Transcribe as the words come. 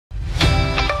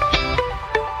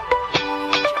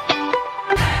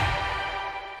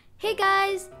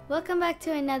guys, welcome back to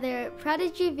another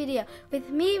Prodigy video with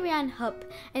me, Reon,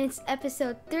 and it's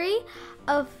episode 3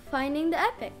 of Finding the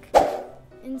Epic.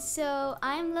 And so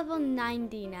I'm level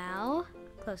 90 now,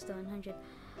 close to 100,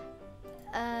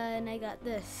 and I got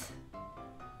this.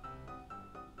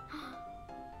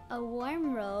 A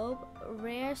warm robe,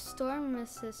 rare storm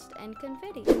resist, and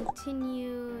confetti.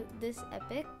 Continue this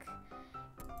epic.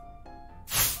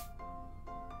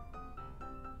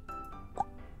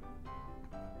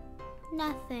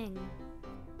 Nothing.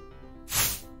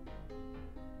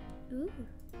 Ooh.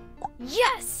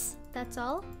 Yes! That's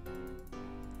all?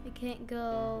 I can't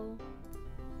go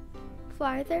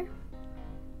farther?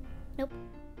 Nope.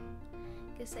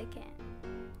 Guess I can't.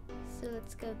 So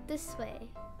let's go this way.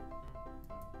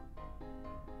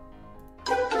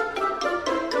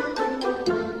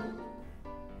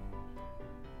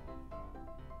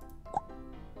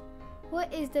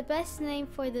 What is the best name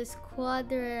for this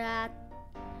quadrilateral,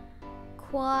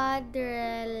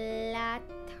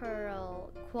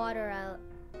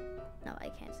 no, I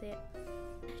can't say it.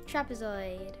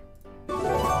 Trapezoid.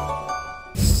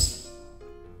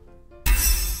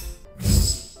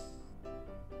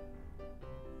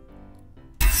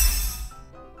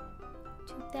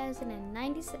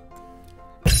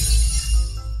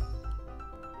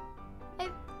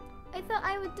 I thought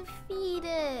I would defeat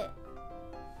it.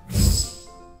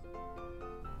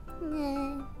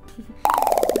 Nah.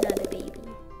 Not a baby.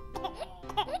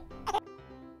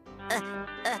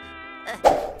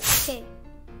 Okay.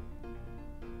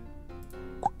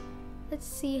 Let's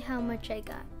see how much I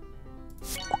got.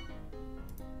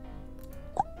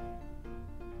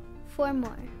 4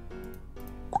 more.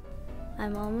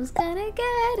 I'm almost gonna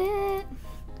get it.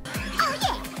 Oh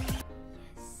yeah!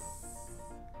 Yes.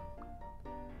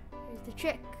 Here's the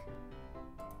trick.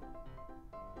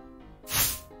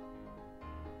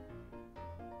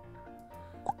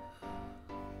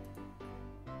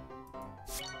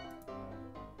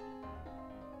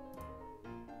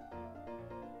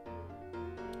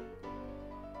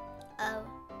 Oh.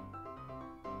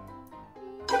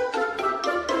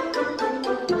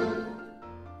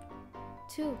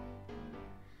 Two.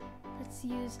 Let's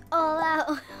use all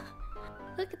out.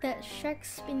 Look at that shark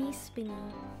spinny.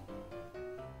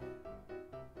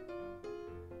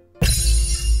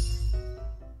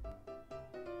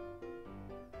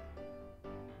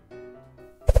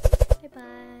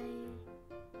 Bye-bye.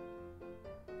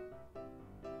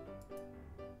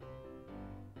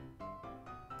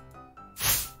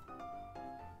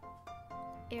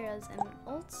 Arrows and an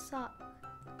old sock.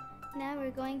 Now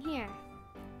we're going here.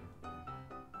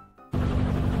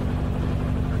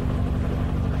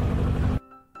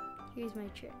 Here's my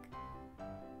trick.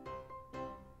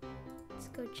 Let's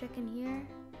go check in here.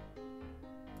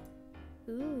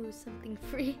 Ooh, something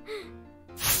free.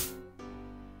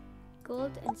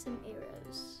 Gold and some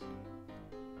arrows.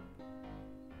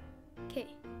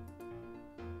 Okay.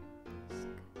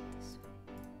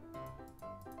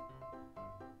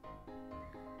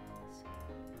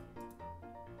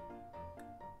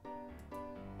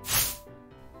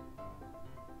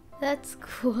 That's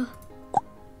cool.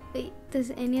 Wait,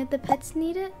 does any of the pets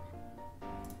need it?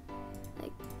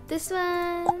 Like this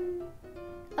one?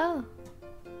 Oh.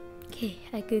 Okay,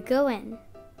 I could go in.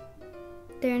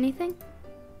 There anything?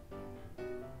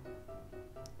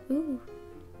 Ooh.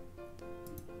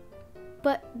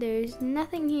 But there's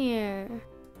nothing here.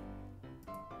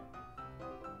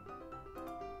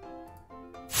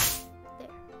 There.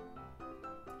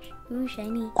 Ooh,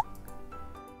 shiny.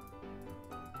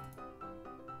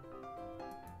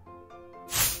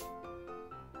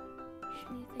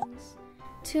 Things.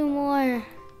 2 more.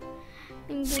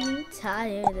 I'm getting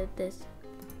tired of this.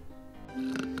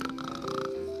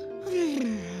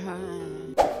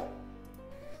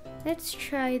 Let's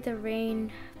try the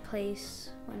rain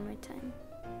place one more time.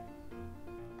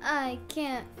 I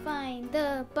can't find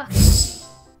the box.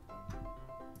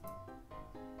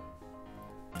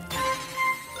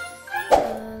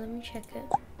 Let me check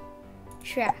it.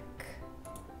 Track.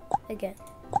 Again.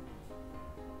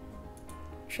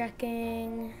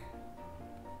 Tracking.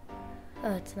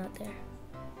 Oh, it's not there.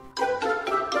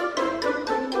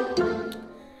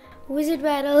 Wizard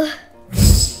battle.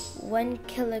 1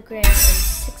 kilogram and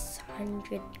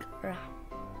 600 grams.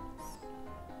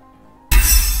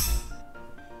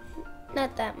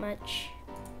 Not that much.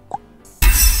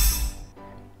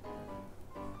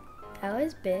 That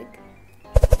was big.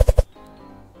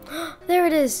 There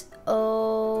it is.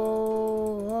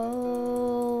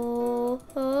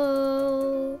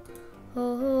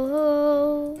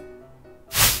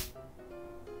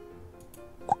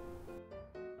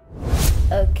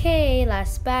 Okay,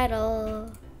 last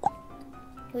battle.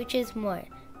 Which is more?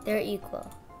 They're equal.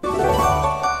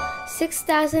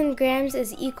 6,000 grams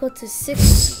is equal to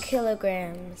 6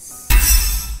 kilograms.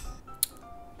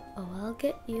 Oh, I'll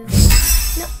get you.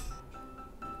 No.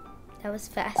 That was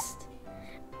fast.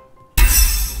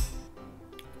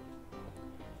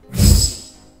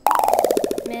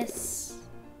 Miss.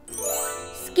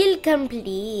 Skill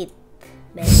complete.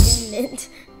 Measurement.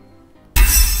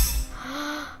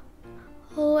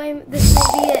 Oh, this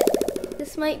might be it.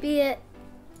 This might be it.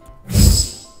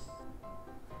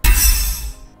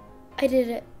 I did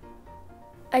it.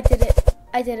 I did it.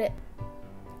 I did it.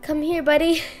 Come here,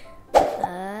 buddy.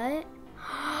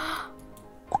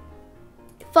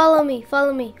 Follow me.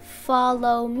 Follow me.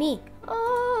 Follow me.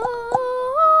 Oh.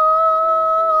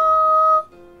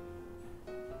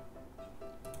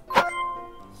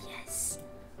 Yes.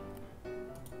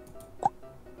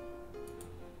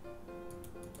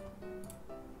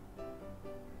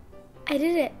 I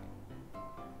did it.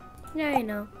 Now I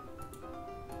know.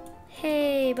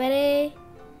 Hey, buddy.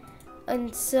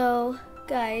 And so,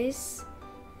 guys,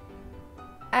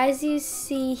 as you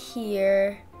see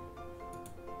here,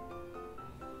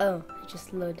 oh, it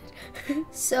just loaded.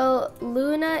 So,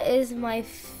 Luna is my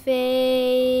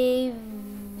favorite.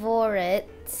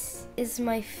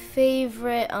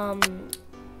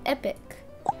 Epic.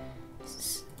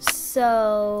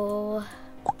 So,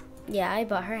 yeah, I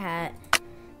bought her hat.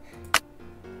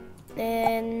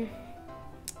 And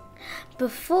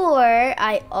before,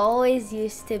 I always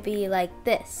used to be like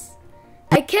this.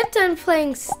 I kept on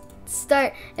playing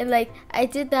start, and like I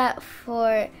did that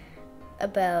for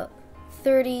about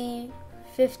 30-50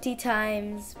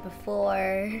 times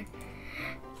before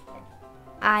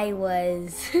I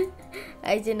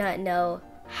did not know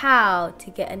how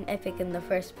to get an epic in the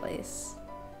first place.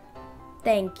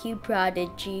 Thank you,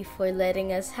 Prodigy, for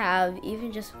letting us have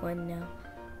even just one now.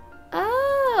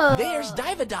 Oh! There's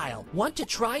Dividile. Want to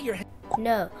try your...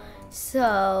 No.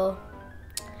 So,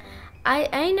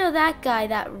 I know that guy,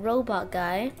 that robot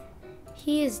guy.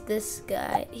 He is this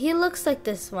guy. He looks like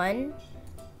this one.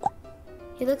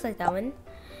 He looks like that one.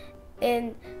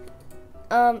 And,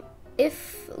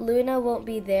 if Luna won't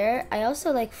be there, I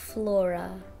also like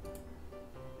Flora.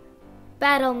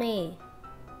 Battle me.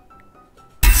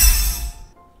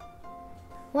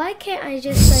 Why can't I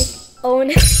just, like,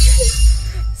 own it?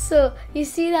 So, you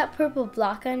see that purple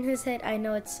block on his head? I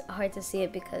know it's hard to see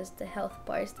it because the health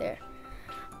bar is there.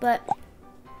 But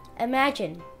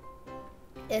imagine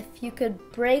if you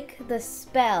could break the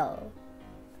spell.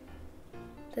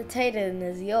 The Titan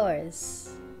is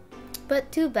yours.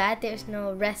 But too bad there's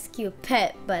no rescue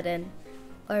pet button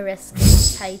or rescue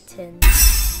Titan.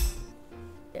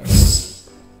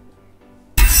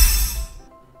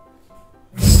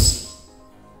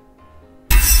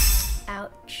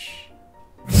 Ouch.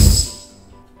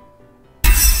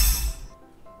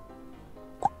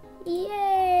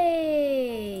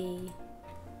 Yay!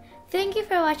 Thank you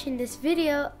for watching this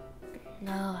video.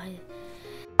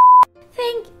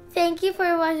 Thank you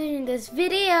for watching this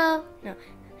video.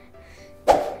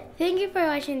 Thank you for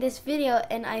watching this video,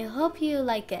 and I hope you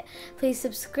like it. Please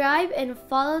subscribe and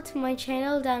follow to my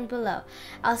channel down below.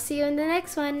 I'll see you in the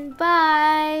next one.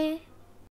 Bye!